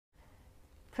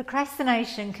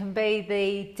Procrastination can be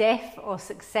the death or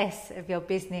success of your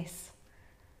business.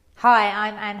 Hi,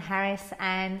 I'm Anne Harris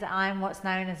and I'm what's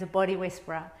known as a body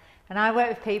whisperer, and I work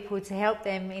with people to help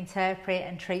them interpret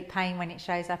and treat pain when it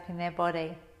shows up in their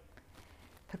body.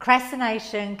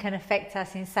 Procrastination can affect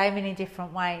us in so many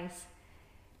different ways.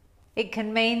 It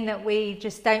can mean that we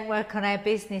just don't work on our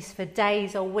business for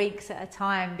days or weeks at a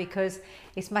time because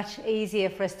it's much easier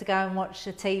for us to go and watch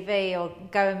the TV or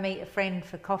go and meet a friend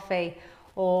for coffee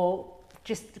or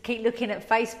just keep looking at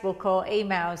Facebook or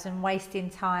emails and wasting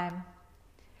time.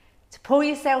 To pull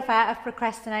yourself out of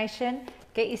procrastination,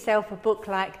 get yourself a book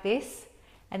like this,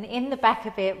 and in the back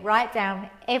of it, write down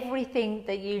everything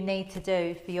that you need to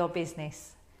do for your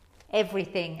business.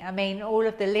 Everything. I mean, all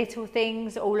of the little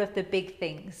things, all of the big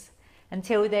things,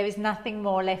 until there is nothing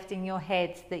more left in your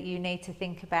head that you need to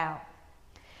think about.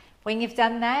 When you've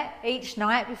done that, each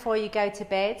night before you go to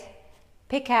bed,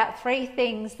 pick out 3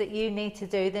 things that you need to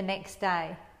do the next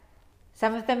day.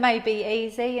 Some of them may be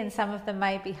easy and some of them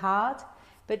may be hard,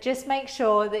 but just make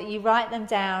sure that you write them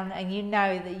down and you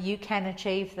know that you can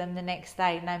achieve them the next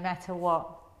day no matter what.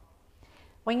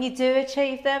 When you do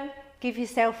achieve them, give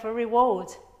yourself a reward.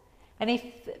 And if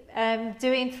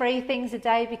doing 3 things a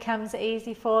day becomes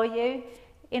easy for you,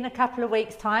 in a couple of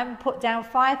weeks' time, put down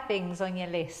 5 things on your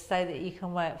list so that you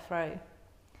can work through.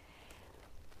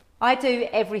 I do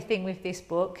everything with this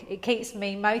book. It keeps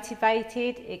me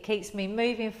motivated, it keeps me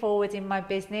moving forward in my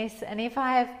business, and if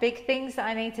I have big things that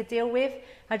I need to deal with,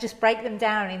 I just break them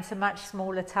down into much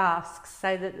smaller tasks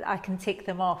so that I can tick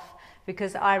them off,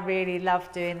 because I really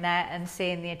love doing that and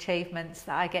seeing the achievements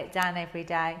that I get done every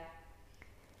day.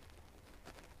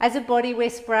 As a body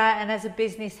whisperer and as a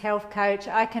business health coach,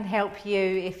 I can help you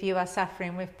if you are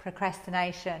suffering with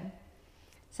procrastination.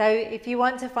 So if you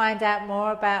want to find out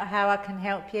more about how I can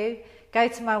help you, go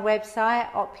to my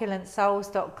website,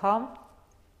 opulentsouls.com,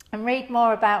 and read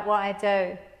more about what I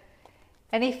do.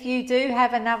 And if you do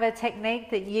have another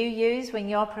technique that you use when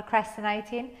you're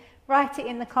procrastinating, write it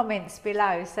in the comments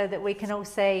below so that we can all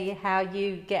see how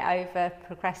you get over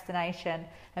procrastination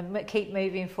and keep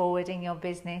moving forward in your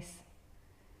business.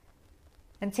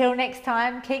 Until next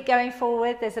time, keep going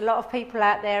forward. There's a lot of people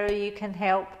out there who you can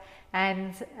help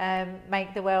and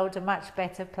make the world a much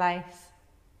better place.